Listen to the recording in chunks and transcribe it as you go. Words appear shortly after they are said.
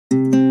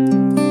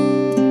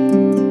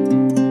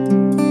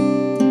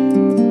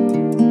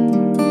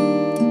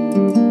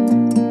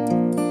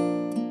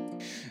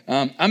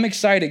I'm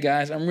excited,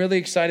 guys. I'm really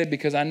excited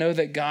because I know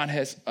that God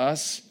has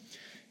us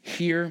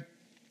here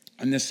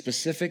in this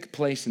specific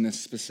place, in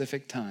this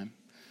specific time.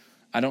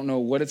 I don't know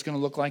what it's going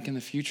to look like in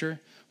the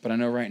future, but I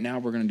know right now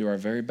we're going to do our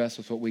very best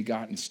with what we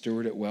got and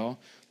steward it well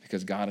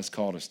because God has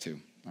called us to,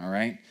 all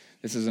right?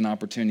 This is an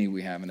opportunity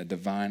we have and a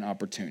divine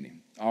opportunity.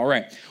 All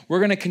right, we're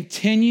going to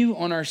continue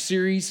on our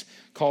series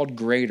called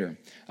Greater.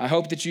 I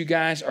hope that you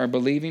guys are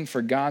believing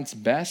for God's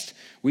best.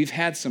 We've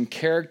had some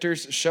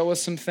characters show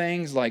us some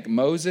things like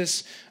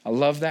Moses. I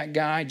love that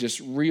guy,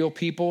 just real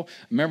people.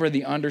 Remember,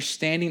 the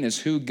understanding is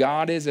who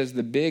God is as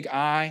the big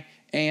I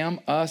am,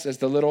 us as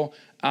the little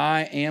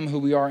I am who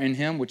we are in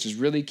him, which is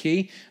really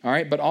key. All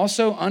right, but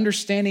also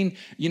understanding,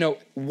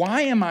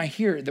 why am I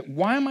here?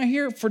 Why am I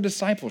here for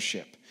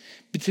discipleship?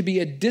 To be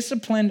a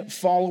disciplined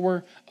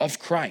follower of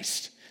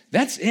Christ.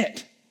 That's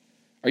it.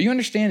 Are you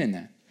understanding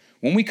that?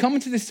 When we come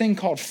into this thing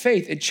called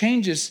faith, it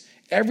changes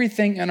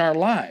everything in our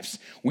lives.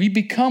 We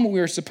become what we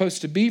are supposed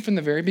to be from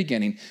the very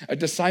beginning, a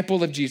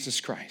disciple of Jesus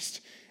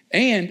Christ,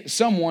 and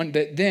someone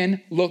that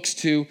then looks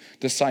to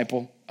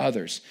disciple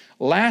others.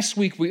 Last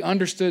week, we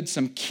understood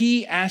some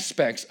key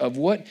aspects of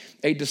what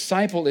a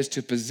disciple is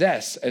to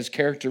possess as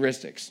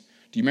characteristics.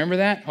 Do you remember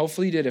that?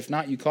 Hopefully you did. If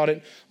not, you caught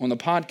it on the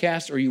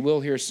podcast or you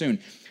will here soon.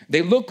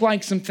 They look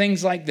like some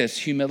things like this: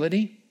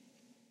 humility,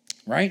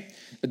 right?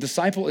 A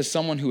disciple is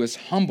someone who is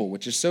humble,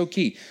 which is so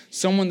key.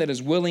 Someone that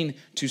is willing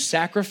to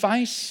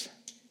sacrifice.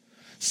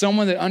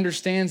 Someone that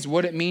understands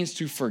what it means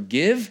to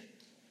forgive.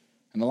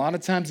 And a lot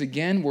of times,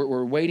 again,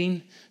 we're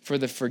waiting for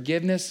the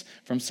forgiveness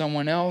from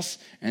someone else,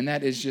 and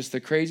that is just the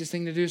craziest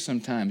thing to do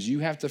sometimes. You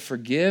have to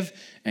forgive,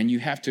 and you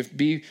have to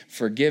be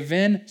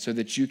forgiven so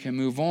that you can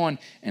move on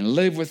and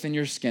live within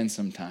your skin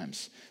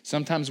sometimes.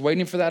 Sometimes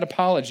waiting for that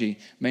apology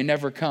may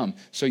never come,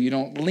 so you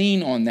don't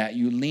lean on that.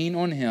 You lean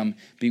on him,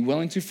 be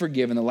willing to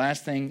forgive, and the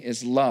last thing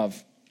is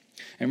love.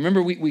 And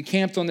remember, we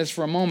camped on this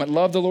for a moment.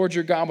 Love the Lord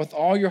your God with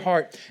all your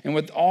heart and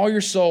with all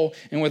your soul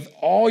and with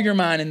all your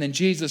mind. And then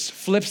Jesus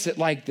flips it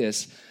like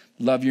this: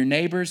 love your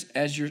neighbors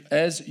as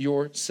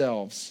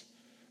yourselves.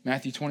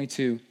 Matthew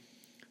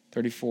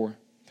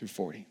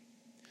 22:34-40.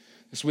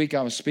 This week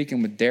I was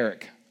speaking with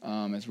Derek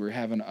as we were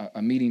having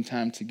a meeting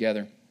time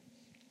together.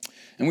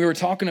 And we were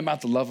talking about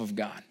the love of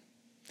God.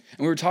 And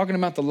we were talking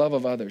about the love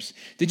of others.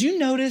 Did you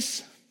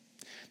notice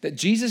that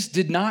Jesus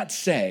did not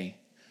say,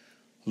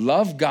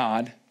 love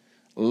God,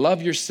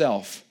 love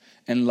yourself,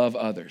 and love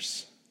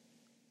others?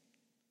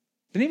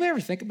 Did anybody ever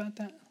think about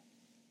that?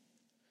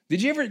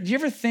 Did you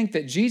ever think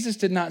that Jesus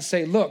did not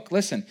say, look,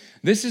 listen,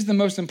 this is the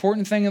most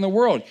important thing in the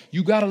world.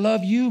 You got to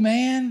love you,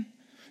 man.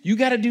 You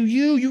got to do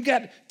you. You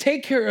got to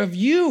take care of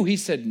you. He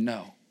said,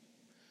 no.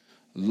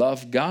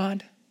 Love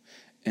God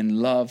and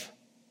love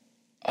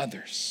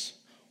others.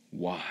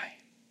 Why?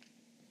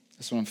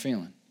 That's what I'm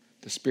feeling.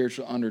 The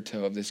spiritual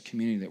undertow of this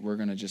community that we're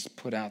going to just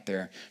put out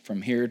there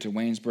from here to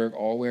Waynesburg,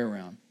 all the way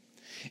around.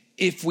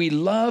 If we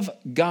love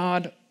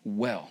God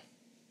well,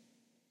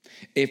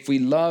 if we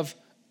love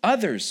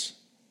others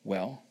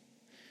well,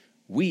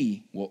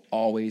 we will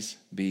always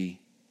be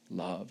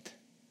loved.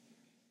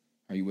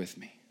 Are you with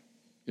me?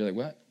 You're like,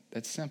 what?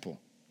 That's simple.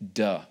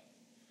 Duh.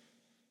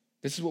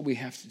 This is what we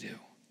have to do.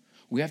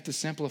 We have to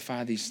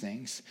simplify these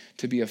things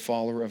to be a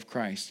follower of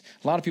Christ.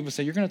 A lot of people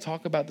say, you're going to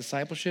talk about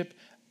discipleship?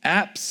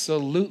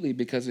 Absolutely,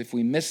 because if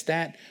we miss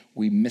that,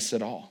 we miss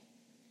it all.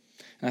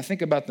 And I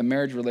think about the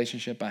marriage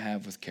relationship I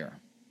have with Kara.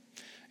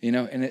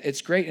 And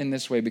it's great in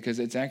this way because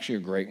it's actually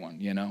a great one,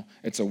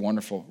 It's a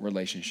wonderful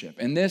relationship.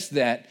 And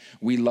that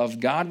we love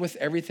God with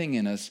everything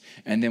in us,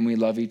 and then we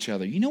love each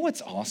other. You know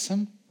what's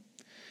awesome?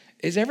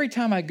 Is every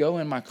time I go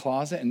in my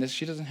closet, and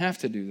she doesn't have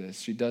to do this,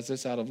 she does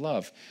this out of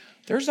love,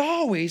 there's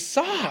always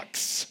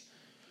socks.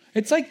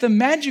 It's like the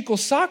magical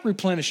sock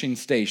replenishing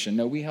station.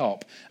 No, we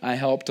help. I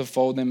help to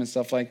fold them and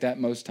stuff like that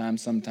most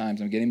times. Sometimes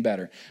I'm getting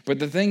better. But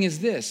the thing is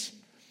this,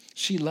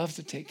 she loves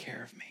to take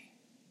care of me.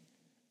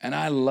 And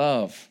I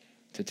love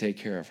to take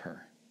care of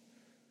her.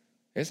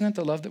 Isn't that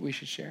the love that we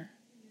should share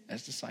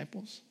as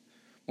disciples?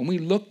 When we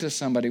look to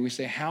somebody, we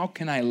say, how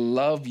can I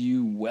love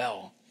you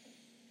well?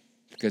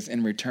 Because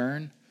in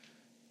return,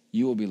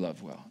 you will be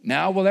loved well.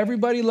 Now, will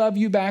everybody love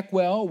you back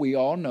well? We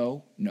all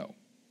know no.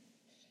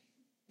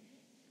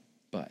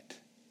 But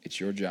it's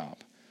your job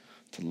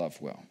to love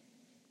well,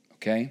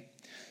 okay?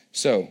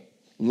 So,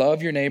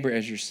 love your neighbor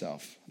as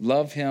yourself.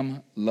 Love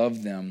him,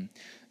 love them.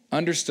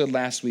 Understood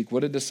last week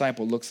what a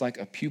disciple looks like: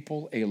 a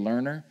pupil, a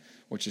learner,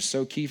 which is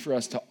so key for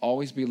us to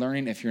always be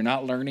learning. If you're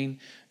not learning,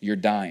 you're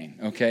dying,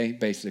 okay,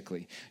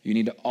 basically. You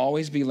need to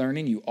always be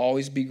learning. You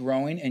always be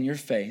growing in your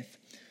faith.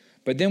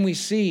 But then we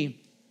see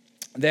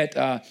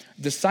that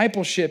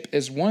discipleship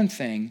is one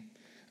thing,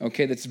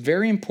 okay, that's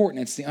very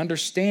important. It's the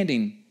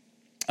understanding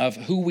of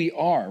who we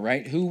are,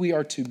 right? Who we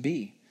are to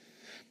be.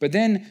 But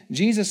then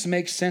Jesus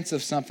makes sense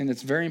of something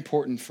that's very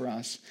important for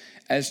us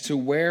as to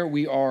where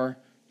we are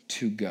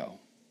to go.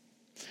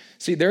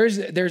 See, there's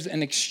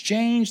an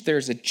exchange,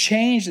 there's a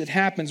change that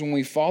happens when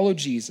we follow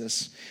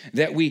Jesus,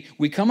 that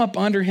we come up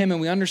under him and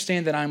we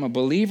understand that I'm a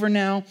believer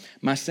now.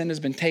 My sin has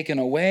been taken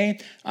away.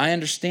 I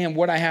understand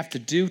what I have to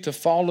do to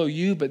follow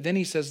you. But then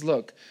he says,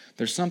 look,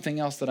 there's something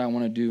else that I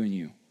want to do in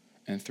you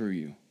and through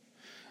you.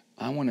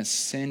 I want to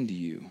send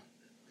you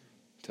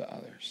to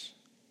others.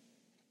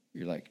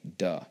 You're like,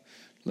 duh.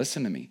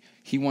 Listen to me.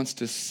 He wants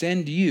to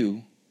send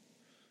you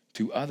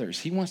to others.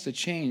 He wants to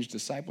change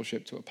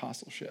discipleship to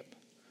apostleship.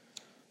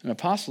 An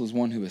apostle is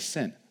one who is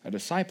sent. A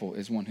disciple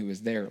is one who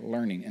is there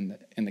learning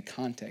in the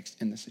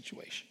context, in the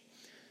situation.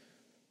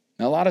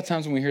 Now, a lot of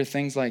times when we hear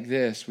things like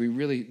this, we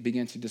really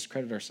begin to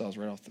discredit ourselves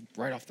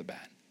right off the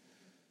bat.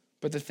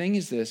 But the thing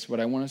is this, what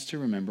I want us to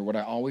remember, what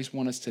I always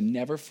want us to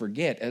never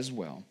forget as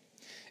well,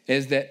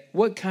 is that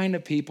what kind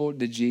of people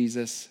did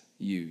Jesus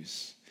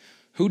use?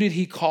 Who did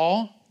he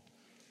call?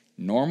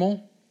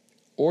 Normal,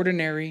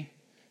 ordinary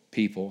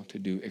people to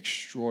do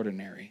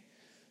extraordinary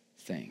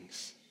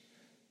things.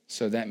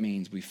 So that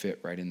means we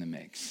fit right in the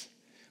mix.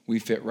 We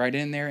fit right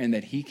in there, and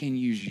that he can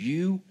use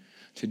you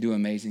to do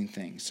amazing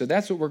things. So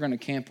that's what we're going to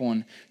camp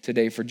on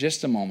today for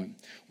just a moment.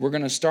 We're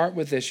going to start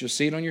with this. You'll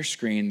see it on your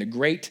screen, the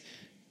Great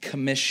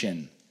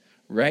Commission,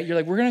 right? You're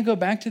like, we're going to go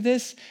back to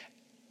this?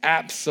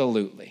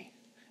 Absolutely.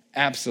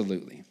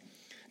 Absolutely.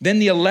 Then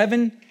the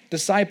 11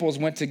 disciples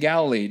went to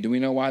Galilee. Do we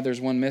know why there's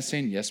one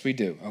missing? Yes, we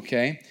do.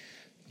 Okay.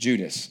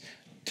 Judas.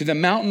 To the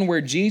mountain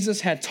where Jesus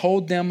had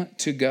told them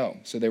to go.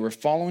 So they were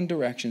following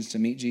directions to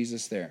meet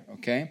Jesus there,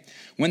 okay?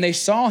 When they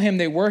saw him,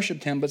 they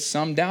worshiped him, but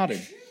some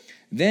doubted.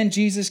 Then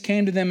Jesus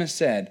came to them and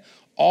said,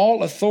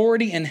 all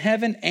authority in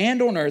heaven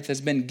and on earth has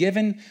been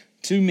given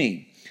to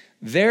me.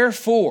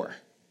 Therefore,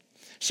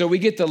 so we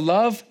get to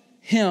love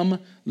him,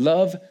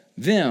 love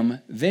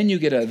them. Then you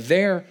get a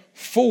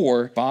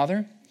therefore,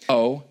 Father,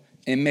 go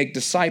and make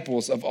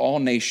disciples of all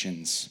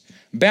nations,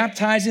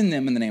 baptizing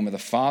them in the name of the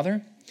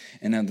Father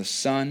and of the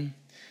Son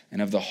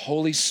and of the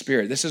Holy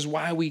Spirit. This is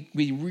why we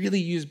really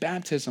use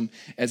baptism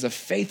as a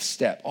faith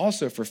step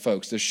also for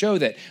folks to show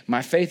that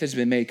my faith has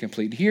been made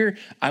complete. Here,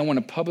 I want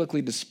to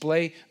publicly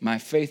display my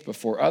faith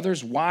before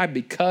others. Why?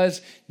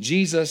 Because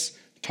Jesus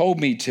told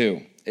me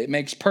to. It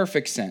makes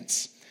perfect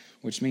sense,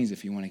 which means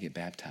if you want to get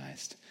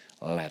baptized,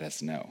 let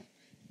us know.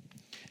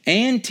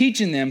 And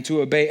teaching them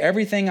to obey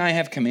everything I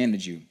have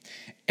commanded you.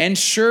 And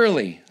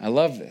surely, I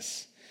love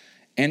this,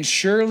 and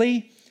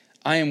surely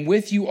I am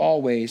with you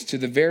always to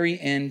the very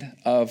end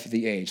of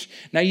the age.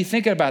 Now you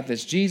think about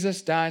this.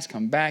 Jesus dies,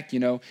 come back,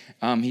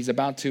 he's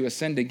about to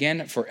ascend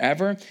again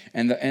forever.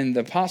 And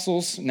the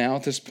apostles now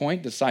at this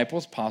point,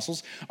 disciples,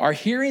 apostles, are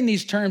hearing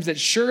these terms that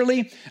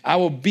surely I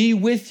will be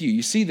with you.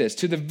 You see this,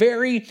 to the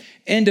very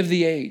end of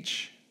the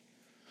age.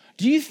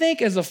 Do you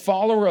think as a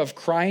follower of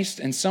Christ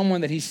and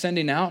someone that he's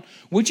sending out,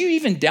 would you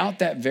even doubt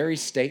that very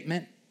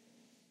statement?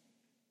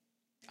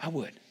 I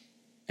would,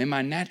 in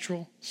my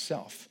natural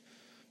self.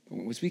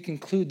 As we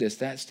conclude this,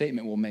 that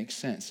statement will make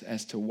sense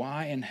as to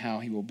why and how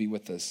he will be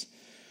with us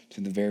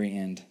to the very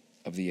end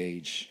of the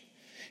age.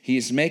 He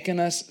is making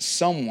us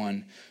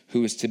someone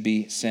who is to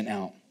be sent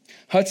out.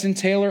 Hudson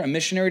Taylor, a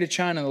missionary to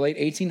China in the late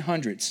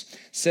 1800s,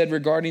 said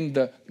regarding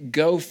the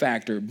go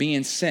factor,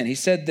 being sent, he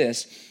said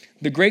this,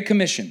 the Great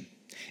Commission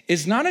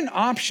is not an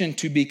option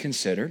to be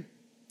considered.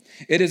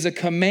 It is a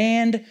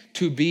command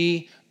to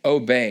be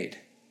obeyed.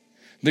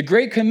 The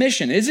Great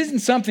Commission isn't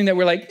something that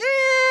we're like,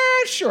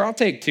 sure, I'll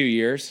take 2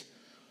 years.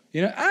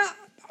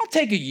 I'll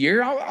take a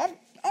year. I'll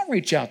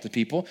reach out to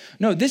people.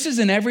 No, this is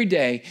an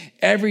everyday,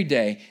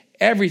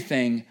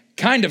 everything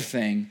kind of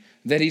thing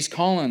that he's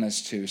calling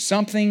us to.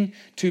 Something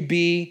to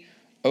be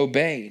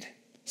obeyed.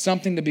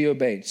 Something to be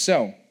obeyed.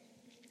 So,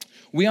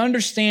 we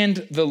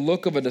understand the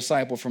look of a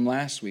disciple from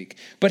last week.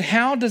 But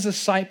how does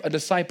a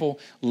disciple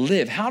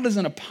live? How does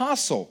an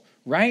apostle,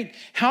 right?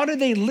 How do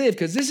they live?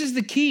 Because this is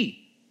the key.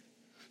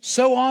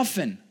 So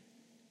often,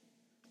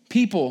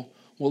 people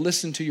will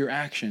listen to your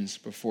actions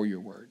before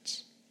your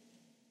words.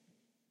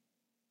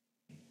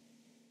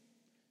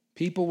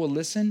 People will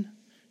listen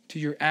to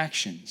your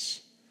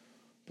actions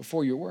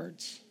before your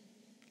words.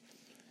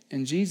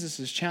 And Jesus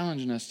is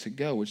challenging us to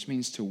go, which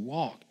means to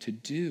walk, to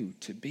do,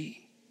 to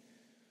be.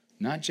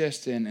 Not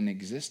just in an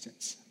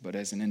existence, but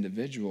as an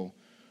individual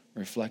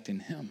reflecting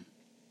him.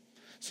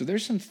 So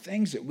there's some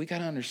things that we got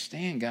to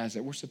understand, guys,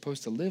 that we're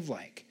supposed to live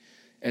like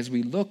as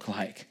we look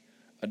like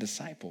a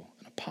disciple,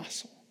 an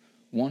apostle,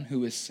 one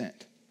who is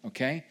sent.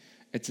 Okay?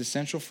 It's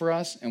essential for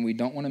us, and we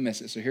don't want to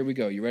miss it. So here we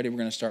go. You ready? We're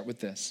going to start with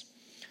this.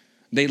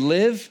 They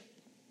live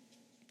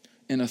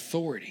in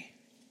authority.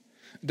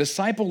 A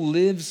disciple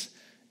lives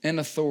in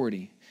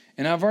authority.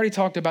 And I've already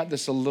talked about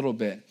this a little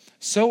bit.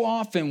 So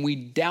often we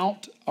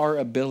doubt our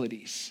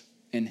abilities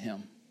in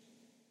him.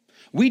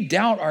 We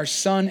doubt our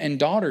son and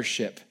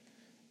daughtership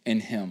in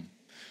him.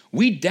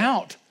 We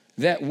doubt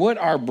that what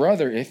our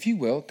brother, if you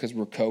will, because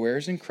we're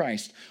co-heirs in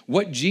Christ,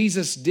 what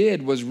Jesus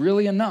did was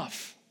really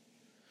enough.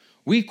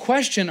 We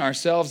question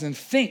ourselves and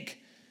think,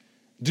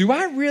 do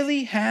I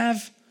really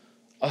have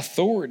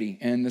authority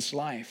in this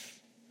life?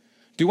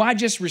 Do I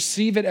just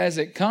receive it as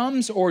it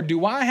comes, or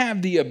do I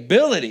have the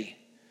ability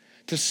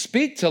to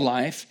speak to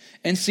life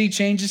and see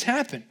changes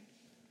happen?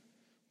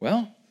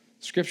 Well,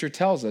 Scripture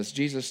tells us,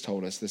 Jesus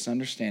told us this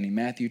understanding.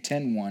 Matthew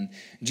 10:1,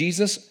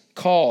 Jesus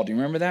called, you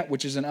remember that?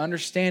 Which is an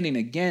understanding,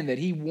 again, that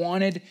he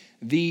wanted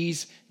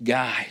these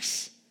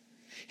guys.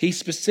 He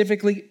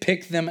specifically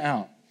picked them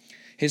out,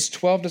 his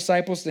 12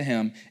 disciples to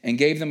him, and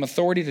gave them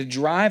authority to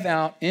drive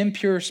out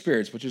impure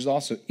spirits, which is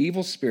also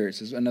evil spirits,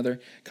 is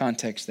another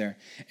context there,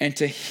 and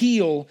to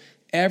heal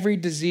every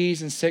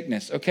disease and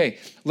sickness. Okay,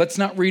 let's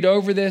not read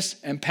over this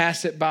and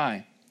pass it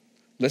by.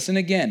 Listen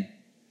again.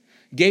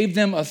 Gave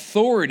them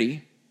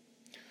authority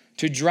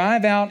to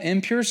drive out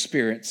impure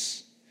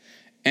spirits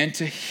and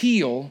to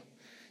heal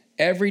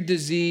every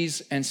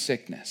disease and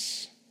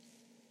sickness.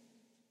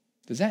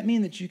 Does that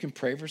mean that you can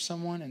pray for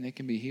someone and they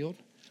can be healed?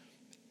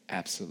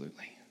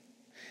 Absolutely.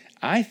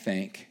 I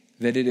think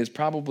that it is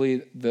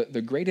probably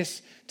the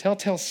greatest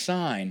telltale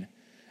sign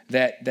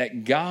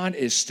that God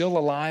is still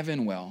alive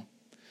and well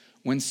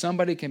when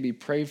somebody can be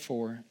prayed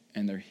for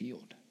and they're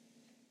healed.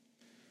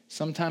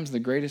 Sometimes the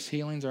greatest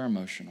healings are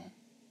emotional.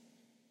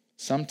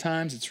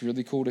 Sometimes it's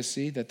really cool to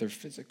see that they're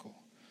physical.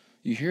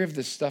 You hear of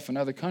this stuff in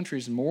other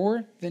countries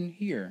more than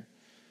here.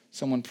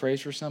 Someone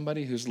prays for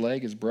somebody whose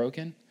leg is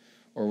broken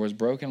or was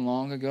broken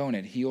long ago and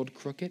it healed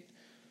crooked,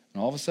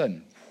 and all of a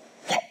sudden,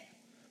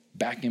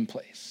 back in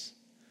place.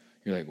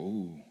 You're like,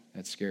 ooh,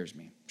 that scares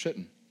me.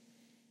 Shouldn't.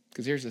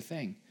 Because here's the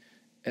thing.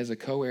 As a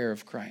co-heir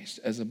of Christ,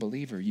 as a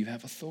believer, you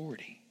have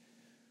authority.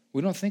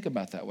 We don't think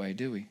about that way,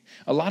 do we?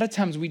 A lot of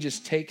times we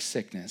just take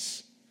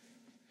sickness.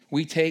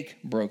 We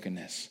take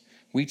brokenness.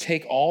 We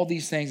take all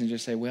these things and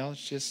just say, well,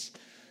 it's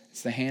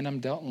the hand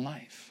I'm dealt in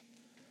life.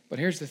 But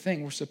here's the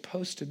thing. We're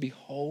supposed to be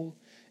whole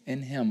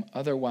in him.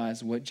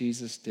 Otherwise, what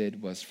Jesus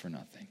did was for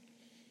nothing.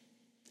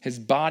 His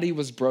body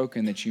was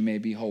broken that you may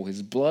be whole.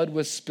 His blood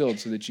was spilled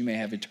so that you may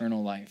have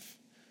eternal life.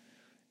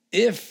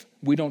 If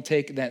we don't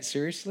take that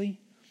seriously,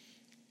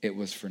 it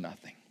was for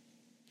nothing.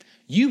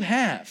 You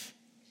have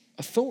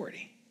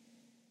authority.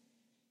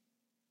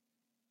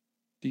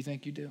 Do you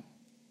think you do?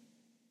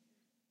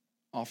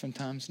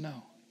 Oftentimes,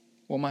 no.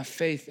 Well, my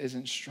faith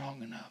isn't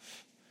strong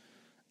enough.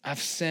 I've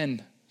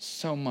sinned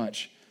so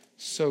much,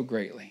 so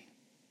greatly.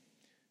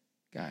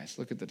 Guys,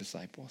 look at the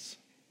disciples.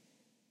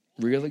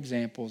 Real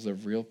examples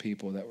of real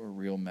people that were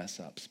real mess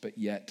ups, but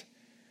yet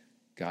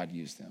God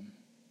used them.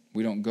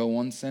 We don't go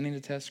on sinning to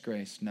test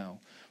grace, no.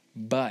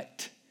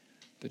 But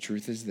the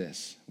truth is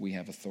this, we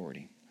have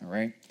authority, all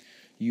right?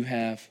 You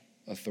have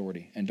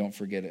authority, and don't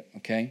forget it,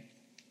 okay?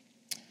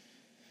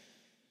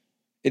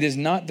 It is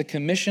not the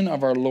commission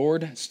of our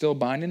Lord still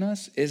binding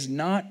us? Is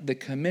not the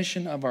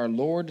commission of our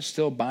Lord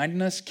still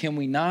binding us? Can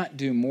we not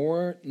do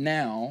more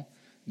now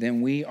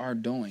than we are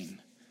doing?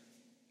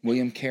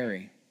 William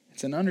Carey.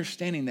 It's an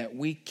understanding that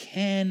we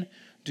can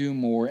do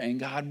more, and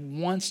God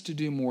wants to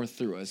do more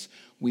through us.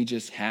 We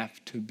just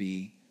have to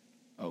be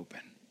open.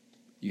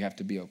 You have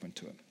to be open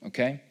to it,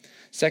 okay?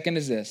 Second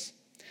is this.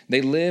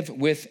 They live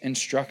with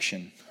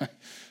instruction.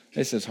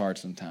 This is hard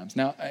sometimes.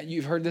 Now,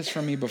 you've heard this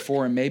from me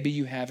before, and maybe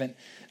you haven't.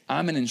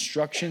 I'm an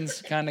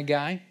instructions kind of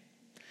guy.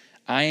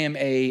 I am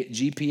a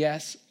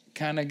GPS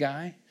kind of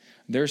guy.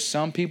 There's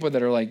some people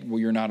that are like, well,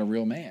 you're not a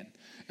real man.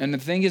 And the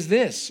thing is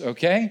this,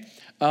 okay?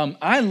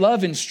 I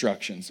love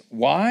instructions.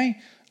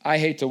 Why? I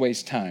hate to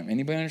waste time.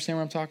 Anybody understand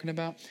what I'm talking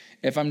about?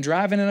 If I'm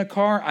driving in a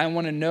car, I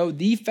want to know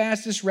the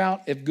fastest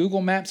route. If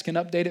Google Maps can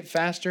update it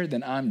faster,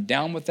 then I'm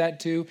down with that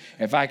too.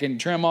 If I can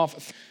trim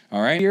off,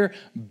 all right, here,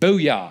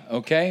 booyah,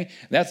 okay?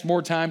 That's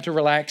more time to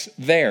relax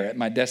there at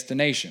my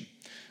destination,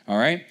 all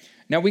right?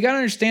 Now, we got to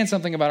understand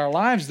something about our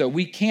lives, though.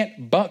 We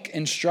can't buck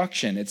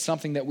instruction. It's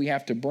something that we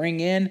have to bring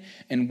in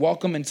and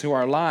welcome into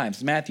our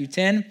lives. Matthew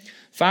 10,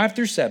 5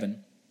 through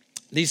 7.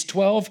 These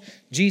 12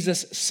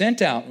 Jesus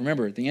sent out,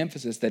 remember the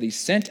emphasis that he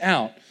sent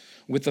out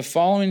with the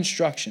following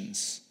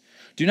instructions.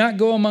 Do not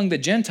go among the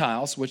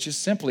Gentiles, which is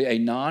simply a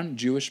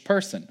non-Jewish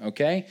person,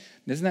 okay?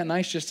 Isn't that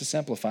nice just to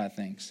simplify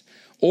things?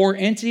 Or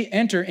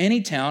enter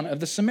any town of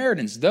the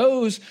Samaritans.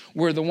 Those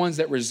were the ones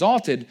that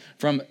resulted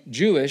from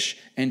Jewish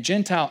and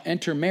Gentile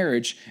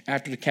intermarriage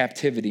after the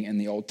captivity in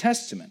the Old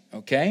Testament,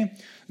 okay?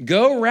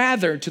 Go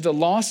rather to the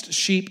lost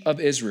sheep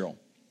of Israel.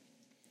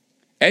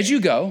 As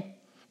you go,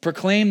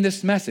 proclaim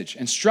this message,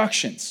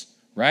 instructions,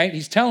 right?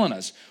 He's telling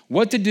us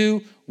what to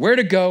do, where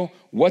to go,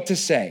 what to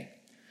say.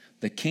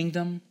 The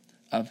kingdom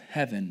of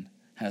heaven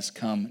has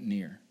come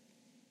near.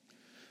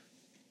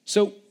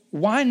 So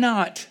why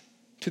not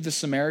to the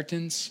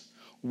Samaritans?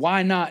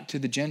 Why not to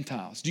the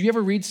Gentiles? Do you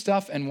ever read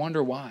stuff and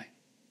wonder why?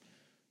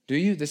 Do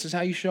you? This is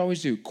how you should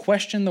always do.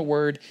 Question the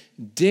word,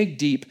 dig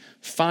deep,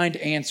 find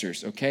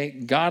answers, okay?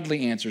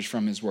 Godly answers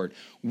from his word.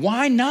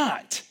 Why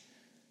not?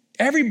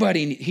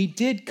 Everybody, he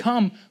did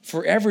come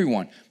for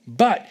everyone,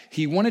 but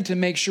he wanted to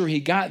make sure he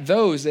got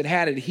those that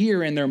had it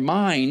here in their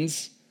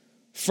minds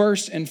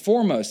first and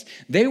foremost.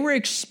 They were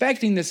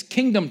expecting this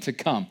kingdom to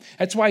come.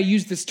 That's why I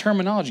use this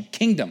terminology,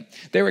 kingdom.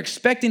 They were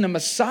expecting a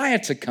Messiah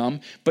to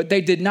come, but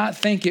they did not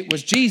think it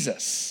was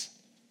Jesus.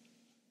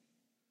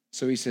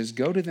 So he says,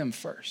 go to them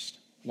first.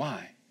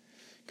 Why?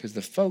 Because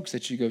the folks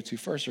that you go to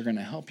first are going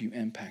to help you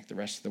impact the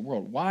rest of the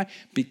world. Why?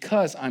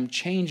 Because I'm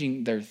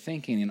changing their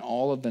thinking and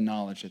all of the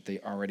knowledge that they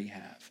already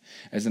have.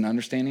 As an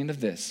understanding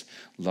of this,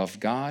 love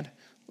God,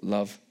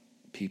 love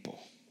people,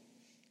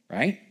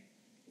 right?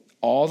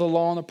 All the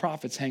law and the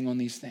prophets hang on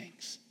these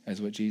things,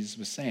 as what Jesus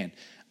was saying.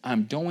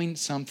 I'm doing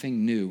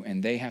something new,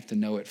 and they have to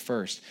know it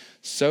first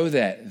so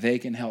that they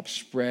can help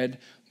spread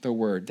the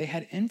word. They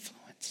had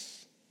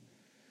influence.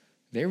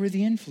 They were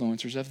the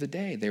influencers of the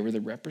day. They were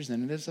the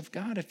representatives of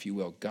God, if you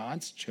will,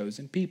 God's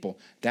chosen people.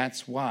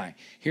 That's why.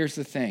 Here's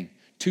the thing,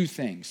 2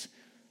 things.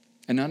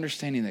 An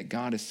understanding that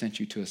God has sent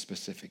you to a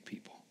specific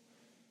people.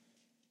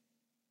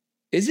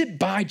 Is it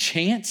by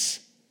chance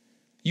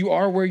you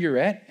are where you're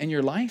at in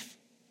your life?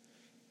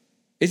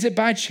 Is it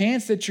by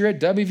chance that you're at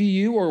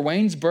WVU or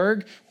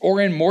Waynesburg or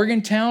in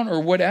Morgantown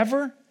or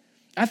whatever?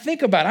 I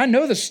think about it. I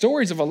know the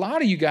stories of a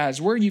lot of you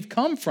guys, where you've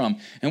come from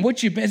and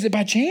what you've been. Is it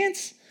by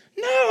chance?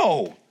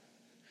 No.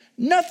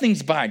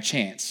 Nothing's by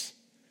chance.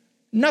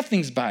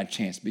 Nothing's by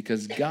chance,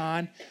 because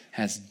God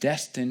has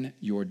destined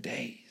your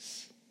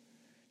days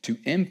to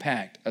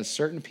impact a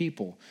certain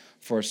people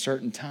for a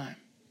certain time.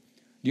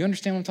 Do you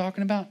understand what I'm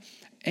talking about?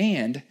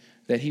 And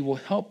that he will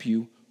help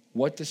you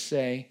what to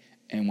say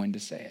and when to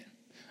say it.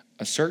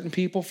 A certain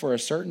people for a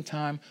certain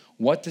time,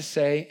 what to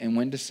say and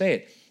when to say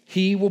it.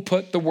 He will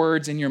put the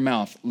words in your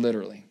mouth,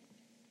 literally.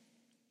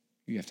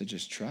 You have to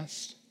just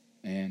trust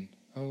and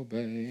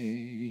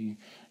obey.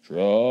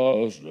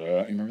 Trust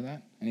that. You remember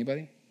that?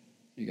 Anybody?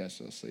 You guys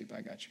still asleep?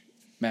 I got you.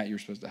 Matt, you were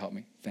supposed to help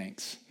me.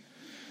 Thanks.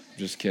 I'm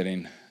just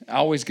kidding. I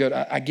always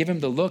go, I give him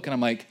the look and I'm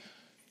like,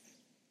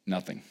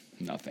 nothing.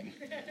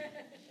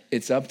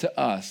 It's up to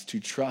us to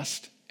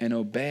trust and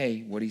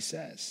obey what he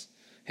says,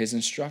 his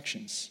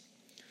instructions.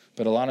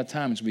 But a lot of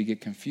times we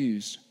get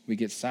confused, we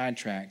get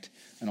sidetracked,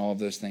 and all of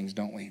those things,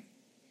 don't we?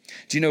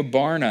 Do you know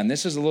Barna, and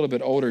this is a little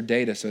bit older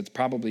data, so it's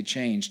probably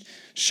changed,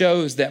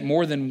 shows that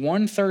more than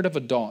 1/3 of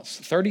adults,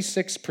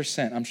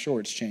 36%, I'm sure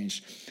it's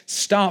changed,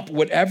 stop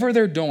whatever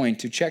they're doing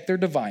to check their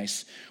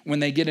device when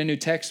they get a new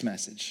text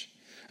message.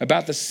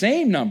 About the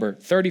same number,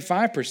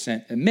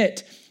 35%,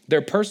 admit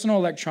their personal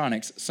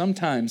electronics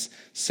sometimes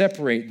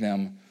separate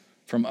them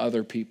from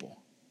other people.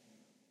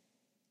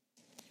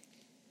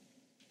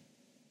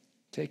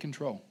 Take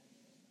control.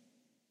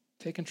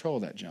 Take control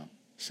of that junk.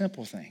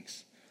 Simple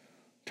things.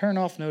 Turn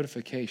off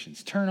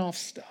notifications. Turn off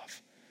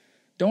stuff.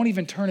 Don't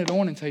even turn it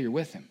on until you're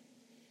with him,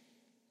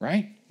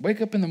 right? Wake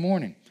up in the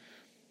morning.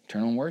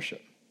 Turn on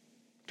worship.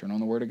 Turn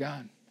on the Word of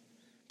God.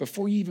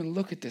 Before you even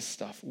look at this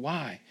stuff.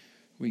 Why?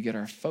 We get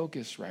our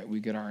focus right. We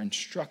get our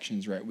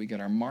instructions right. We get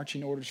our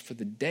marching orders for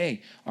the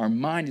day. Our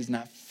mind is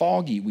not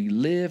foggy. We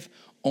live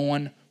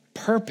on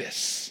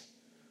purpose.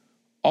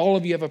 All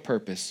of you have a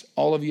purpose.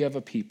 All of you have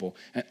a people.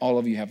 And all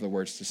of you have the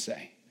words to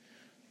say.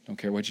 Don't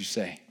care what you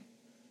say.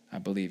 I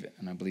believe it,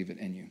 and I believe it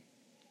in you.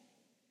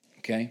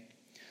 Okay?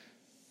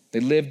 They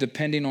live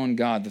depending on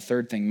God. The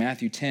third thing,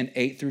 Matthew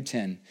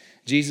 10:8-10.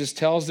 Jesus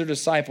tells their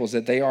disciples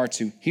that they are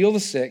to heal the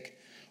sick,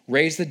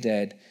 raise the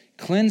dead,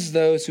 cleanse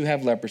those who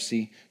have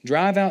leprosy,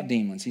 drive out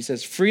demons. He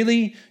says,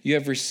 freely you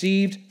have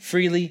received,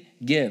 freely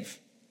give.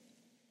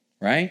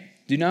 Right?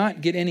 Do not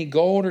get any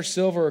gold or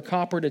silver or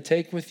copper to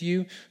take with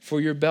you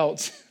for your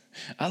belts.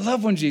 I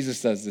love when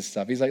Jesus does this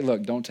stuff. He's like,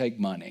 look, don't take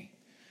money.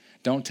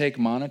 Don't take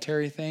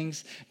monetary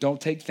things.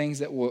 Don't take things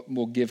that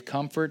will give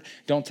comfort.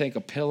 Don't take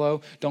a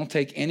pillow. Don't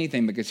take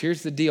anything, because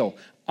here's the deal.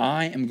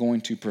 I am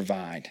going to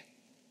provide.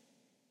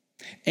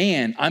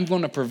 And I'm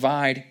going to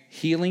provide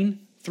healing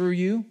through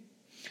you.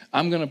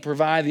 I'm going to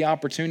provide the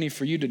opportunity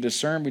for you to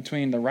discern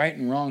between the right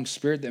and wrong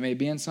spirit that may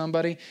be in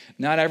somebody.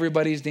 Not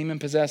everybody's demon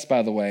possessed,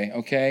 by the way,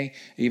 okay?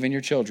 Even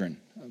your children,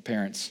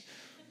 parents.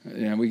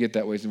 We get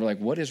that way. So we're like,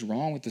 what is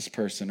wrong with this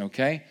person,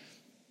 okay?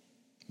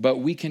 But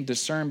we can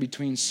discern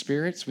between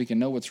spirits. We can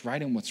know what's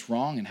right and what's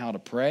wrong and how to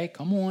pray.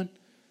 Come on.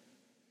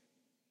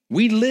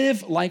 We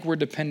live like we're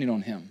depending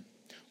on him.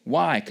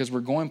 Why? Because we're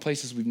going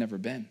places we've never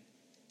been.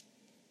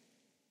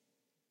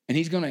 And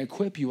he's going to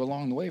equip you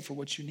along the way for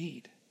what you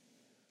need.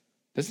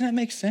 Doesn't that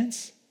make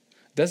sense?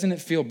 Doesn't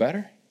it feel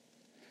better?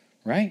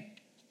 Right?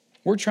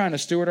 We're trying to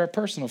steward our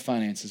personal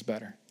finances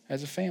better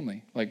as a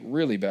family. Like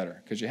really better,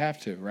 because you have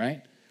to,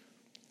 right?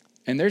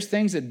 And there's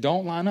things that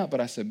don't line up,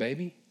 but I said,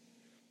 baby,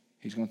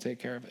 he's going to take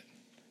care of it.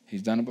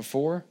 He's done it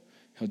before.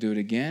 He'll do it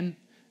again.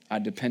 I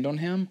depend on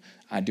him.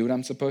 I do what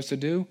I'm supposed to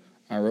do.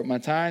 I wrote my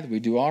tithe. We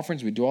do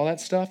offerings. We do all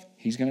that stuff.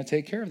 He's going to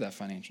take care of that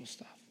financial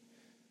stuff.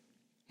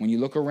 When you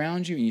look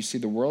around you and you see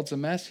the world's a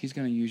mess, he's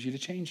going to use you to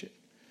change it.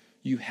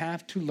 You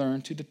have to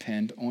learn to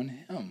depend on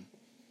him.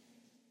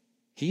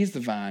 He is the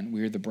vine.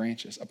 We are the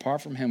branches.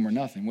 Apart from him, we're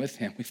nothing. With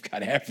him, we've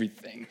got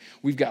everything.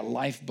 We've got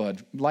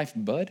lifeblood.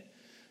 Lifeblood?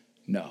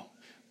 No.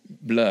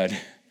 Blood.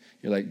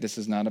 You're like, this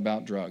is not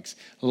about drugs.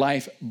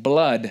 Life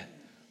blood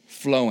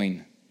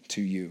flowing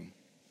to you,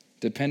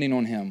 depending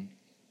on him.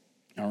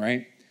 All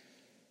right?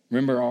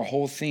 Remember our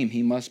whole theme,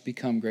 he must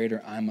become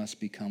greater, I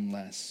must become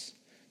less.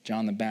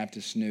 John the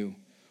Baptist knew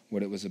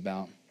what it was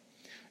about.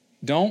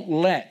 Don't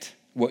let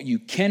what you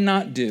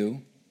cannot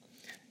do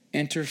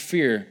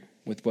interfere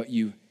with what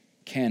you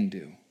can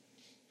do.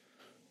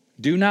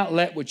 Do not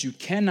let what you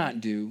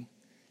cannot do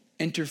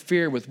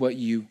interfere with what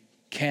you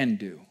can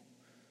do.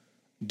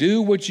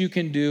 Do what you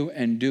can do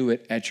and do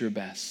it at your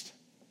best.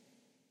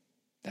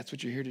 That's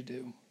what you're here to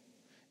do.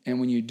 And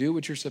when you do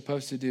what you're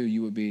supposed to do,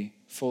 you will be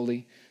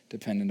fully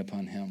dependent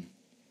upon him,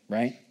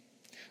 right?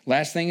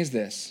 Last thing is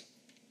this.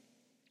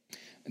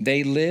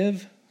 They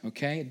live,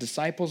 okay,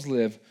 disciples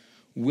live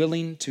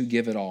willing to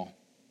give it all.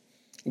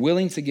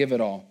 Willing to give it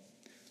all.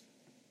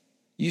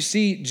 You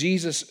see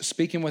Jesus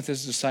speaking with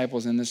his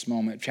disciples in this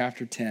moment,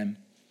 chapter 10,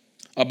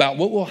 about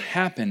what will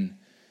happen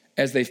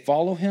as they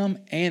follow him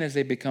and as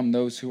they become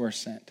those who are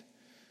sent.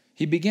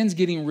 He begins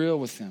getting real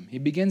with them. He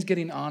begins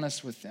getting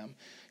honest with them.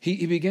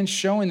 He begins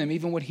showing them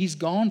even what he's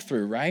gone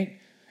through, right?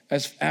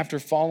 As after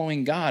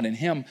following God and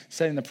him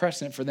setting the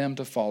precedent for them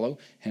to follow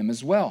him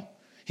as well.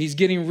 He's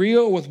getting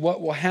real with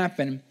what will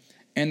happen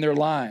in their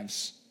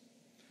lives.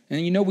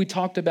 And you know, we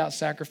talked about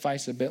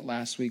sacrifice a bit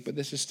last week, but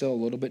this is still a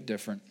little bit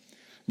different.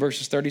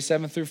 Verses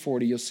 37 through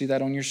 40, you'll see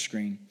that on your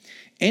screen.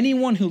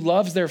 Anyone who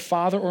loves their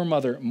father or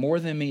mother more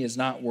than me is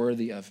not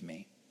worthy of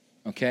me.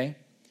 Okay?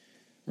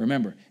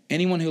 Remember,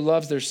 anyone who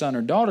loves their son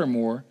or daughter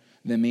more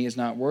than me is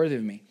not worthy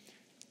of me.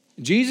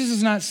 Jesus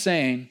is not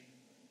saying,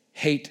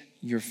 hate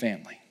your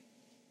family.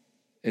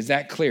 Is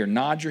that clear?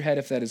 Nod your head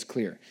if that is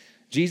clear.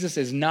 Jesus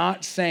is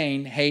not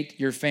saying, hate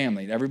your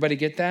family. Everybody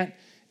get that?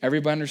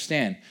 Everybody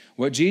understand?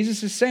 What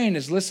Jesus is saying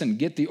is, listen,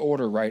 get the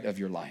order right of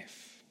your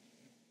life.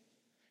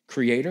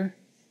 Creator,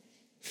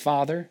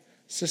 Father,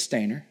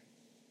 Sustainer,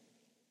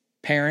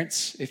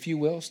 parents, if you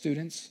will,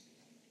 students,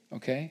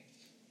 okay?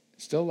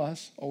 Still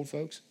us, old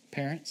folks,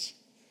 parents,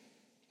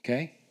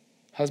 okay?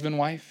 Husband,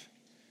 wife,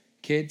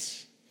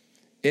 kids.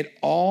 It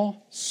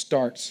all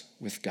starts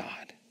with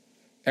God.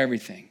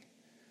 Everything.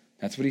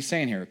 That's what he's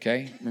saying here,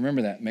 okay?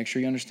 Remember that. Make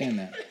sure you understand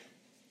that.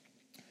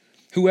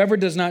 Whoever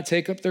does not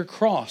take up their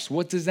cross,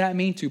 what does that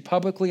mean? To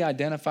publicly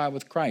identify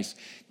with Christ.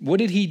 What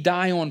did he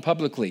die on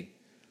publicly?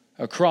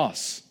 A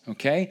cross,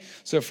 okay?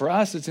 So for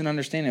us, it's an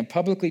understanding of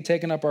publicly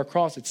taking up our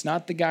cross. It's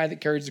not the guy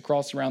that carries the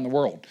cross around the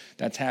world.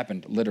 That's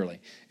happened, literally.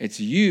 It's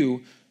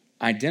you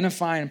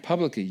identifying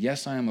publicly,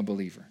 yes, I am a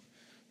believer.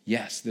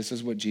 Yes, this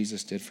is what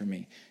Jesus did for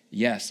me.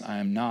 Yes, I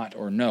am not,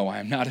 or no, I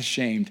am not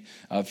ashamed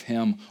of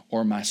him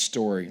or my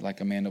story, like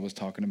Amanda was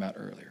talking about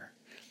earlier.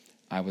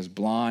 I was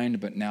blind,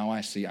 but now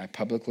I see. I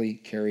publicly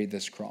carry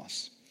this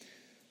cross.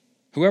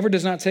 Whoever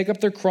does not take up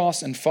their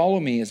cross and follow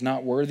me is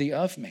not worthy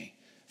of me.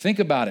 Think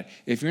about it.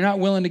 If you're not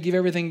willing to give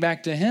everything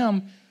back to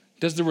him,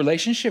 does the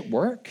relationship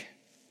work?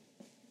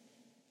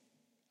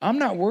 I'm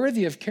not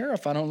worthy of Kara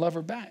if I don't love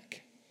her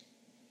back.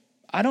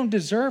 I don't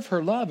deserve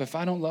her love if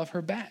I don't love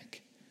her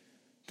back.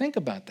 Think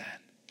about that.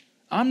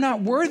 I'm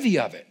not worthy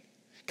of it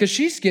because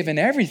she's given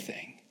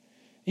everything,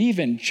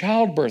 even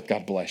childbirth,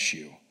 God bless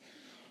you.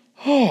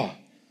 Oh,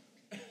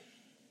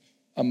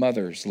 a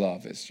mother's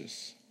love is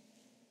just,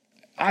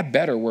 I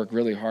better work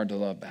really hard to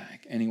love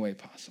back any way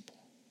possible,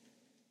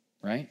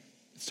 right?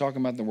 It's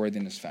talking about the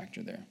worthiness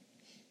factor there.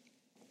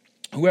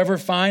 Whoever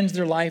finds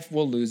their life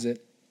will lose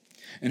it,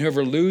 and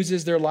whoever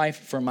loses their life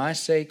for my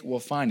sake will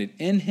find it.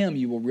 In him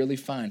you will really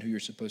find who you're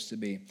supposed to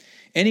be.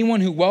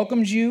 Anyone who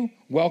welcomes you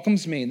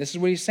welcomes me. This is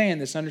what he's saying,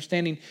 this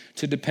understanding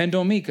to depend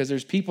on me, because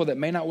there's people that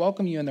may not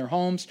welcome you in their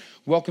homes,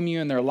 welcome you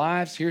in their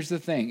lives. Here's the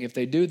thing. If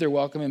they do, they're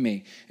welcoming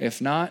me.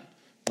 If not,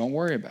 don't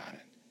worry about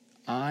it.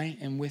 I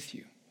am with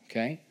you,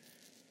 okay?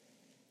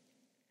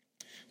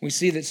 We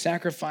see that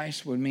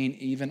sacrifice would mean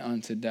even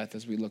unto death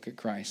as we look at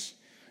Christ.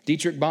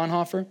 Dietrich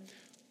Bonhoeffer,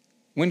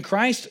 when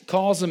Christ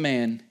calls a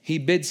man, he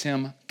bids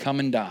him come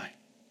and die.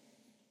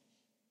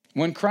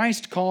 When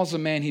Christ calls a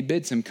man, he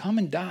bids him come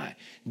and die.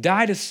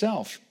 Die to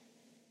self.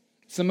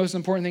 It's the most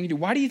important thing you do.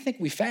 Why do you think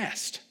we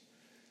fast?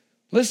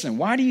 Listen,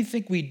 why do you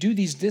think we do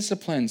these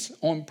disciplines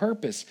on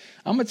purpose?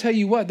 I'm going to tell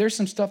you what, there's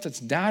some stuff that's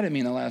died in me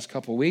in the last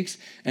couple of weeks,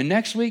 and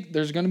next week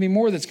there's going to be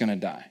more that's going to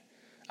die.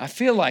 I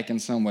feel like in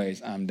some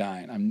ways I'm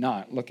dying. I'm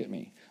not. Look at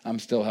me. I'm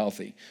still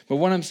healthy. But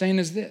what I'm saying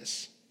is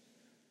this.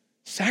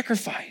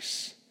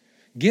 Sacrifice.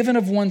 Given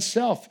of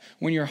oneself.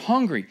 When you're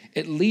hungry,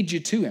 it leads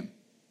you to him.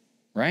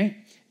 Right?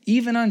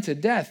 Even unto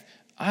death,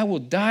 I will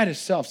die to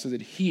self so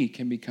that he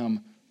can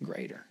become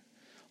greater.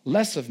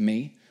 Less of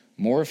me,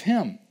 more of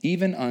him,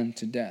 even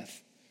unto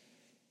death.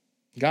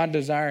 God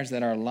desires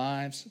that our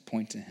lives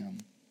point to him.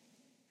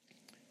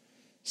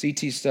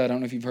 C.T. Studd, I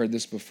don't know if you've heard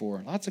this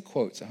before. Lots of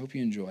quotes. I hope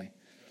you enjoy.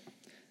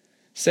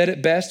 Said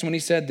it best when he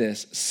said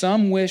this: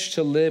 some wish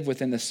to live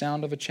within the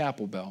sound of a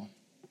chapel bell.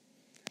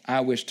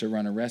 I wish to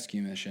run a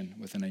rescue mission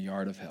within a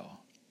yard of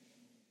hell.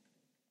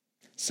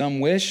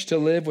 Some wish to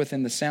live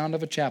within the sound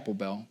of a chapel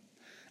bell.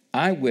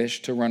 I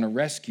wish to run a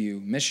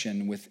rescue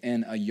mission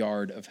within a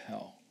yard of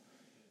hell.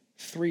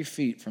 3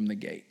 feet from the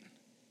gate,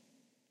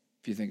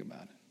 if you think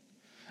about it.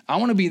 I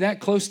want to be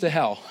that close to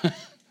hell,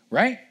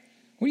 right?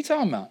 What are you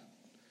talking about?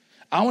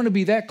 I want to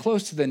be that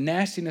close to the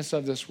nastiness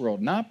of this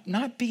world,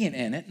 not being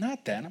in it,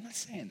 not that, I'm not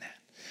saying that.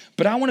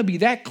 But I want to be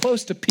that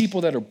close to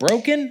people that are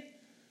broken,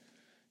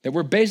 that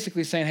we're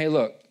basically saying, hey,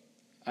 look,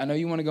 I know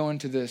you want to go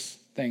into this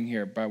thing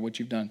here by what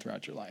you've done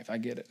throughout your life. I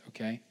get it,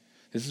 okay?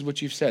 This is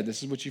what you've said.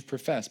 This is what you've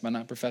professed by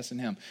not professing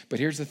him. But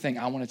here's the thing.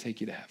 I want to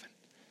take you to heaven.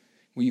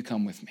 Will you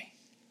come with me?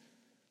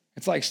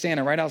 It's like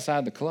standing right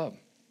outside the club,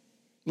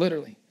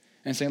 literally,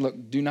 and saying,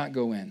 look, do not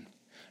go in.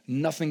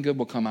 Nothing good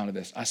will come out of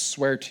this. I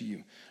swear to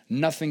you,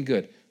 nothing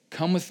good.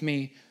 Come with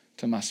me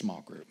to my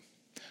small group.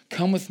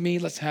 Come with me.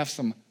 Let's have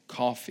some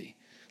coffee.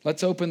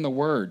 Let's open the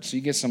word so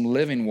you get some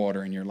living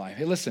water in your life.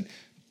 Hey, listen,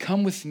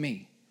 come with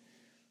me.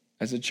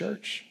 As a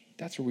church,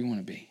 that's where we want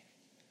to be.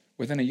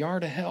 Within a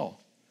yard of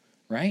hell,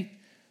 right?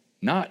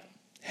 Not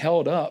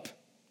held up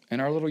in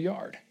our little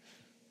yard.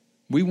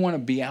 We want to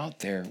be out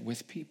there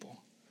with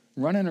people,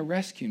 running a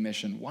rescue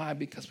mission. Why?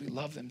 Because we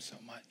love them so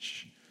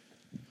much.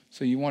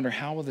 So you wonder,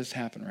 how will this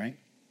happen, right?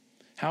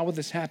 How will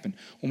this happen?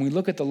 When we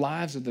look at the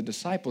lives of the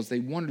disciples, they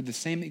wondered the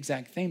same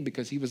exact thing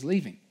because he was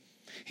leaving.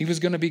 He was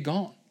going to be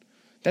gone.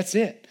 That's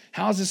it.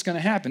 How is this going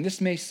to happen?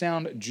 This may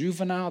sound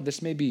juvenile.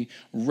 This may be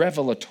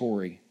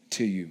revelatory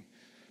to you.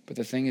 But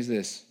the thing is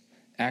this,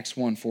 Acts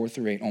 1,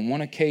 4-8. On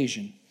one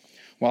occasion,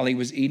 while he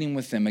was eating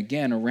with them,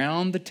 again,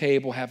 around the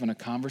table, having a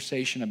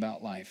conversation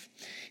about life,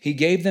 he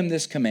gave them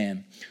this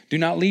command: do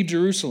not leave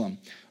Jerusalem,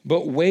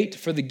 but wait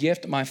for the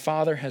gift my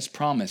Father has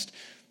promised.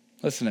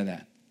 Listen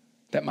to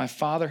that my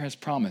Father has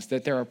promised,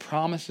 that there are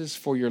promises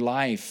for your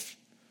life.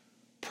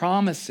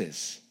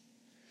 Promises.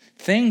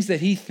 Things that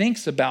he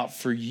thinks about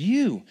for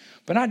you,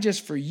 but not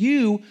just for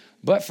you,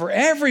 but for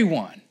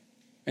everyone.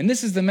 And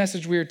this is the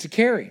message we are to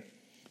carry.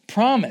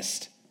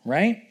 Promised,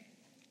 right?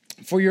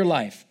 For your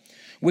life,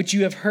 which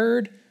you have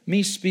heard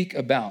me speak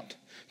about.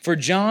 For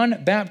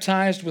John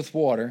baptized with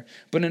water,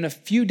 but in a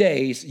few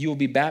days you will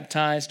be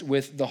baptized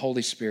with the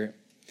Holy Spirit.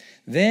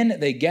 Then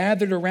they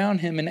gathered around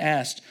him and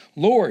asked,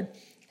 Lord,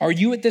 are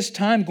you at this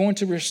time going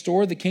to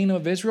restore the kingdom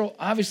of Israel?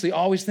 Obviously,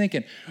 always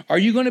thinking, are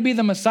you going to be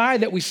the Messiah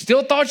that we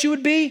still thought you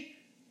would be?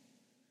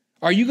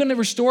 Are you going to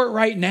restore it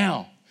right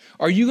now?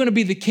 Are you going to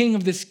be the king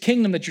of this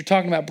kingdom that you're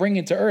talking about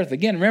bringing to earth?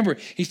 Again, remember,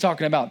 he's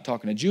talking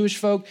to Jewish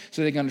folk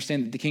so they can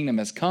understand that the kingdom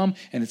has come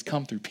and it's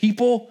come through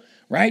people,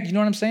 right? You know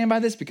what I'm saying by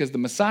this? Because the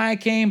Messiah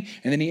came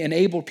and then he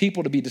enabled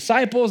people to be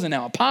disciples and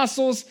now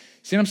apostles.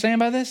 See what I'm saying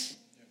by this?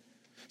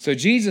 So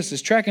Jesus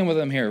is trekking with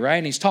them here, right?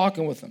 And he's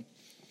talking with them.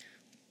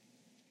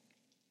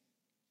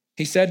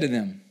 He said to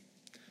them,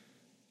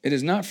 it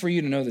is not for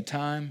you to know the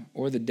time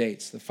or the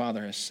dates the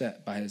Father has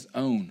set by his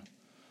own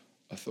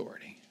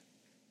authority.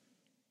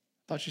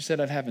 I thought you said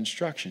I'd have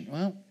instruction.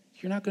 Well,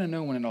 you're not going to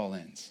know when it all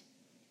ends.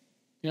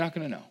 You're not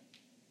going to know.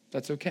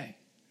 That's okay.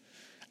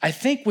 I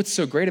think what's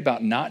so great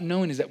about not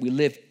knowing is that we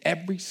live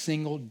every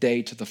single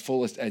day to the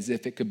fullest as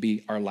if it could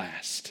be our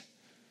last.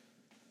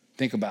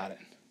 Think about it.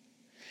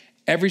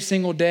 Every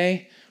single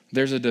day,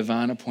 there's a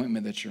divine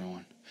appointment that you're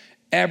on.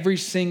 Every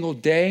single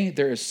day,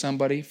 there is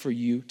somebody for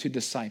you to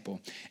disciple.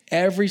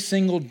 Every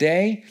single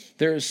day,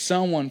 there is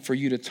someone for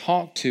you to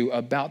talk to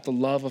about the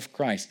love of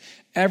Christ.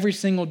 Every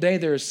single day,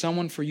 there is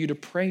someone for you to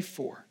pray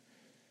for,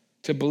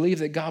 to believe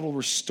that God will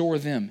restore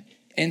them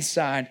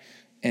inside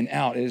and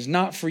out. It is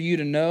not for you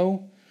to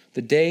know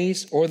the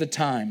days or the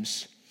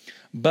times,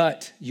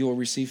 but you will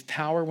receive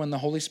power when the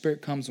Holy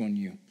Spirit comes on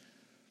you.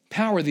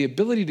 Power, the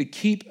ability to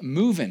keep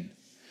moving,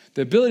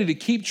 the ability to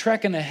keep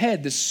trekking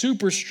ahead, the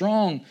super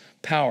strong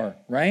power,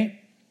 right?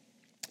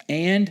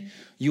 And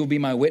you will be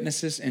my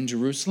witnesses in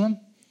Jerusalem.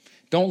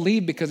 Don't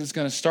leave because it's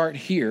going to start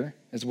here,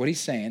 is what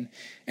he's saying,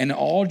 and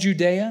all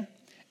Judea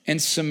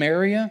and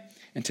Samaria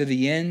and to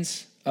the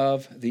ends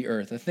of the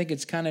earth. I think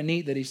it's kind of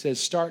neat that he says,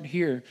 start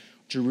here,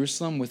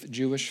 Jerusalem, with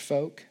Jewish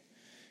folk,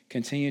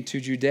 continue to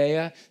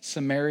Judea,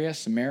 Samaria,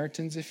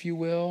 Samaritans, if you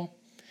will,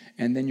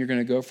 and then you're going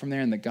to go from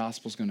there and the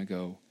gospel's going to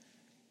go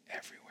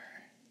everywhere.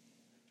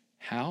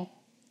 How?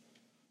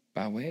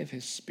 By way of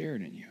his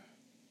Spirit in you.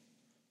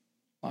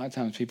 A lot of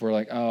times people are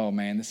like, oh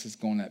man, this is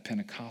going that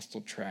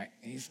Pentecostal track.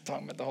 He's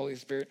talking about the Holy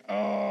Spirit. Oh,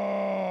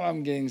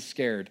 I'm getting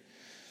scared.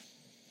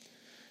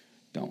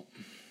 Don't.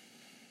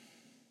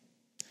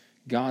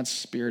 God's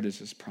Spirit is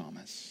his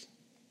promise.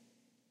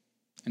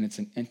 And it's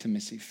an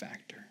intimacy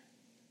factor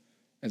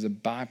as a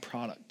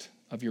byproduct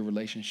of your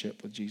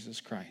relationship with Jesus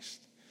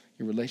Christ,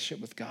 your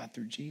relationship with God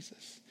through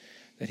Jesus,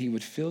 that he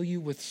would fill you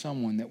with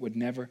someone that would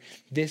never,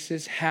 this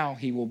is how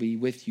he will be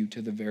with you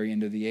to the very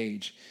end of the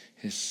age,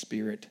 his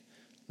Spirit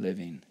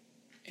living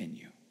in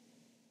you.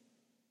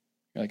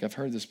 You're like, I've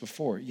heard this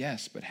before.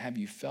 Yes, but have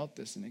you felt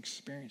this and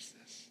experienced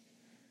this?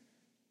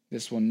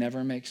 This will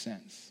never make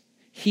sense.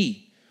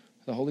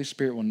 The Holy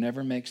Spirit, will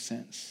never make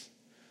sense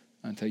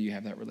until you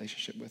have that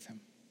relationship with him.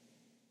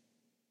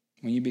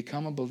 When you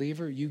become a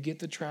believer, you get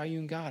the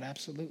triune God,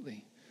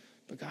 absolutely.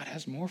 But God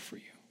has more for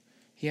you.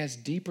 He has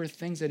deeper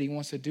things that he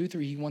wants to do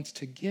through you. He wants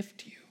to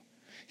gift you.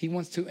 He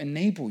wants to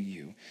enable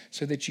you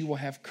so that you will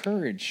have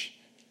courage,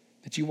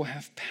 that you will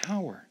have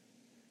power,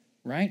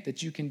 right?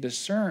 That you can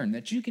discern,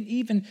 that you can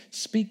even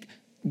speak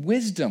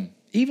wisdom.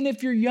 Even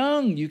if you're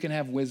young, you can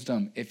have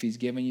wisdom if he's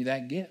given you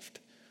that gift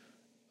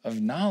of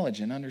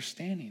knowledge and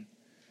understanding,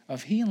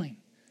 of healing.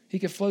 He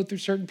can flow through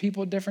certain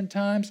people at different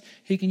times.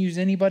 He can use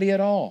anybody at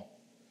all,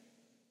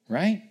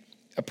 right?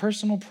 A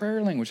personal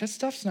prayer language. That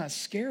stuff's not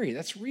scary.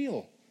 That's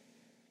real.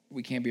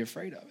 We can't be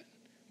afraid of it.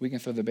 We can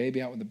throw the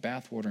baby out with the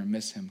bathwater and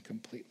miss him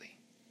completely.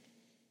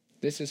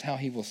 This is how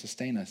he will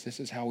sustain us. This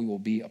is how we will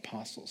be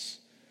apostles.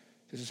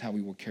 This is how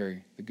we will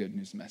carry the good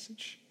news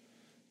message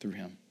through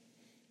him.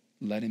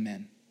 Let him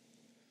in.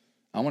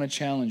 I want to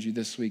challenge you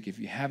this week. If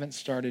you haven't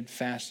started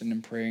fasting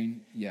and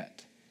praying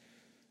yet,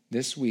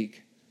 this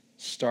week,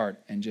 start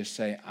and just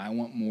say, I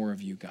want more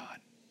of you, God.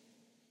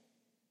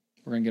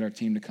 We're going to get our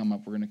team to come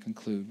up. We're going to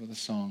conclude with a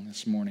song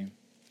this morning.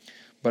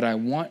 But I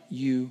want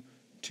you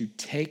to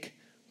take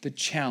the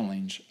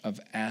challenge of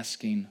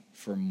asking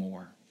for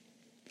more,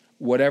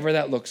 whatever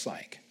that looks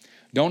like.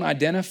 Don't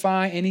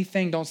identify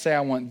anything. Don't say,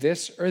 I want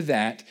this or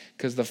that,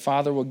 because the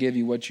Father will give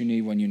you what you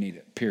need when you need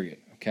it, period,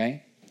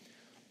 okay?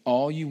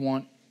 All you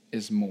want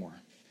is more.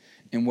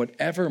 And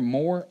whatever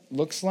more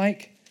looks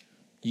like,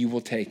 you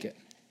will take it.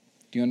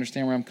 Do you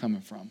understand where I'm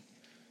coming from?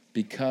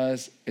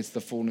 Because it's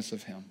the fullness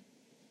of him.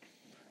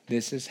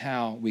 This is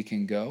how we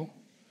can go.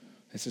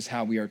 This is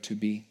how we are to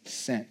be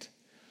sent.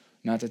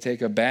 Not to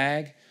take a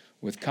bag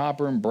with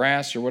copper and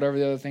brass or whatever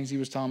the other things he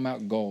was talking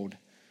about, gold,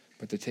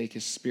 but to take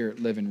his Spirit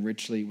living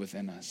richly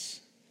within us.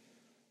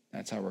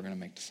 That's how we're going to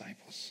make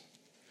disciples.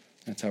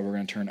 That's how we're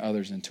going to turn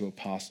others into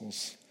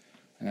apostles.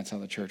 And that's how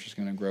the church is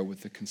going to grow,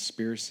 with the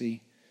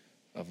conspiracy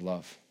of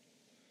love.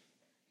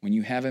 When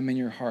you have him in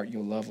your heart,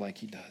 you'll love like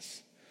he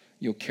does.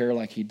 You'll care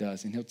like he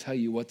does. And he'll tell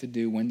you what to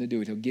do, when to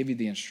do it. He'll give you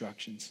the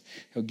instructions.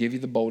 He'll give you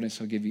the boldness.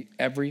 He'll give you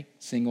every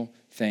single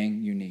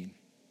thing you need.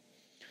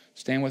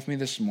 Stand with me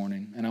this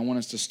morning, and I want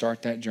us to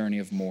start that journey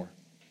of more.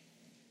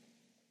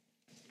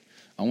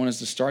 I want us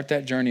to start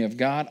that journey of,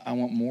 God, I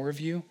want more of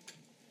you,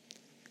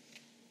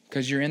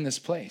 because you're in this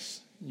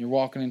place. You're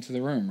walking into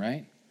the room,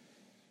 right?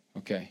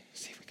 Okay.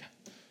 See,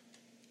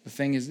 the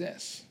thing is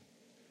this.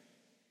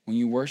 When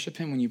you worship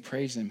him, when you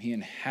praise him, he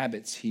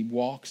inhabits, he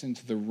walks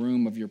into the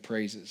room of your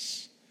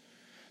praises.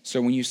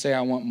 So when you say,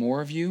 I want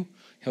more of you,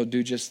 he'll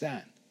do just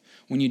that.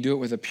 When you do it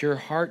with a pure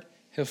heart,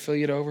 he'll fill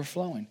you to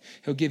overflowing.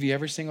 He'll give you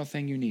every single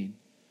thing you need,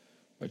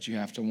 but you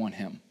have to want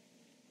him.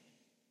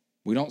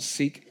 We don't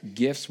seek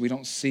gifts. We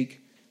don't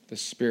seek the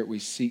Spirit. We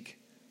seek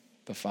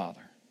the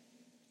Father,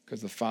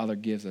 because the Father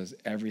gives us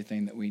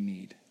everything that we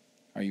need.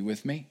 Are you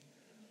with me?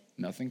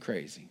 Nothing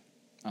crazy.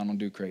 I don't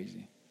do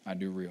crazy. I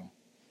do real.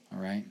 All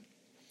right?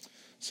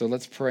 So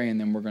let's pray,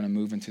 and then we're going to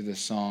move into this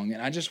song.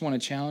 And I just want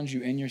to challenge you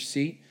in your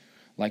seat,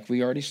 like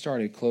we already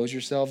started. Close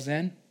yourselves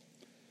in.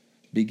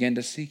 Begin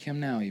to seek him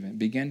now even.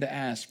 Begin to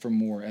ask for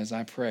more as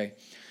I pray.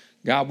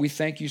 God, we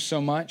thank you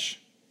so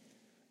much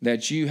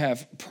that you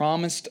have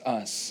promised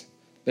us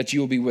that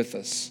you will be with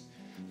us,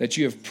 that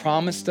you have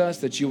promised us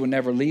that you will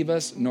never leave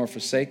us nor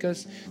forsake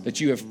us, that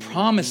you have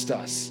promised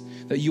us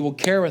that you will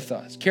care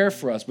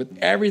for us with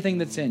everything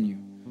that's in you.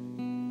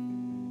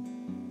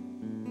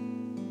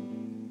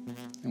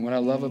 And what I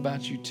love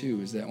about you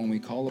too is that when we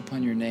call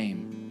upon your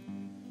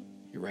name,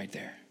 you're right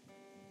there.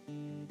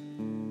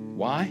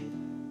 Why?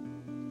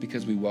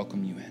 Because we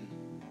welcome you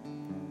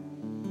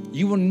in.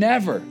 You will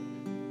never,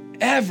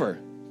 ever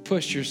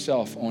push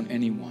yourself on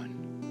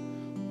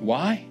anyone.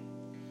 Why?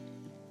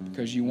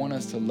 Because you want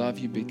us to love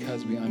you,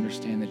 because we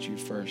understand that you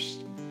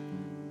first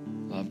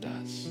loved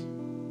us.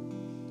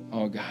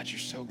 Oh God, you're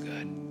so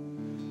good.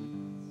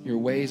 Your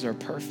ways are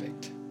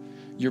perfect.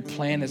 Your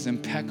plan is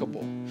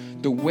impeccable.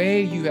 The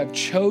way you have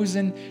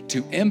chosen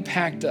to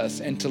impact us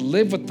and to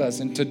live with us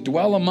and to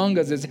dwell among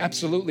us is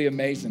absolutely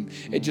amazing.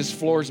 It just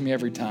floors me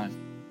every time.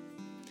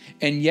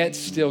 And yet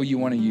still you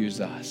want to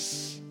use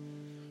us.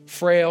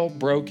 Frail,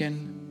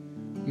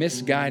 broken,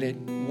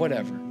 misguided,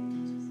 whatever.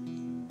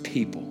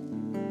 People.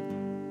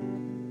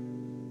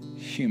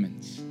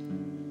 Humans.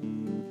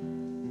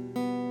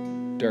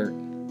 Dirt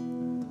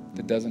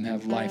that doesn't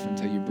have life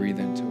until you breathe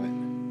into it.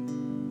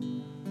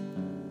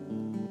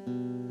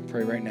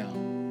 Pray right now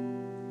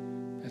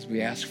as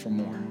we ask for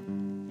more,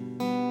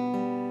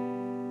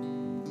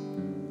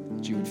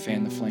 that you would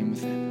fan the flame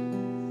within,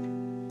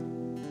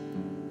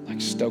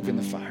 like stoking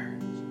the fire.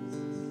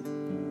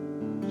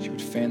 That you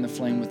would fan the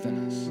flame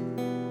within us.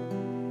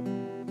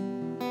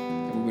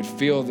 That we would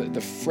feel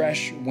the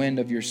fresh wind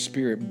of your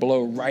Spirit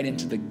blow right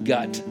into the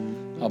gut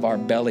of our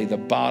belly, the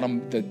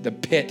bottom, the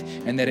pit,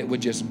 and that it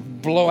would just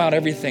blow out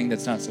everything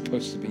that's not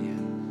supposed to be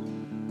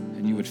in.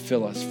 And you would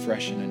fill us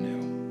fresh and anew.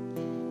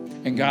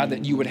 And God,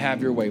 that you would have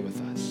your way with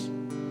us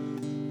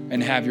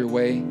and have your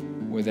way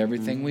with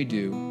everything we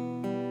do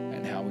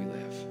and how we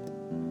live.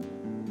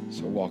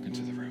 So walk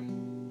into the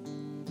room.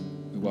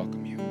 We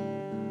welcome you.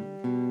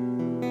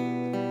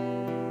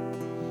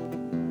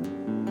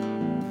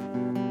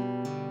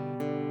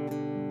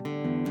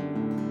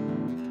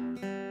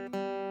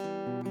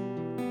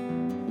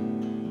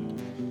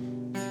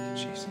 Thank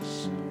you,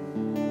 Jesus.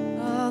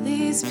 All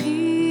these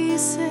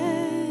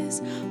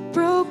pieces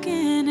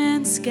broken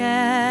and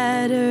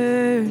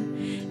scattered,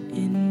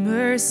 in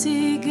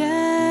mercy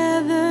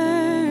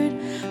gathered,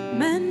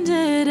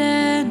 mended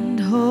and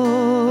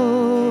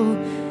whole,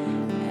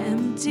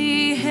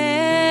 empty-handed,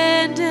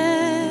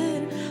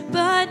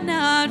 but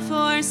not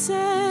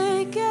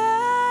forsaken.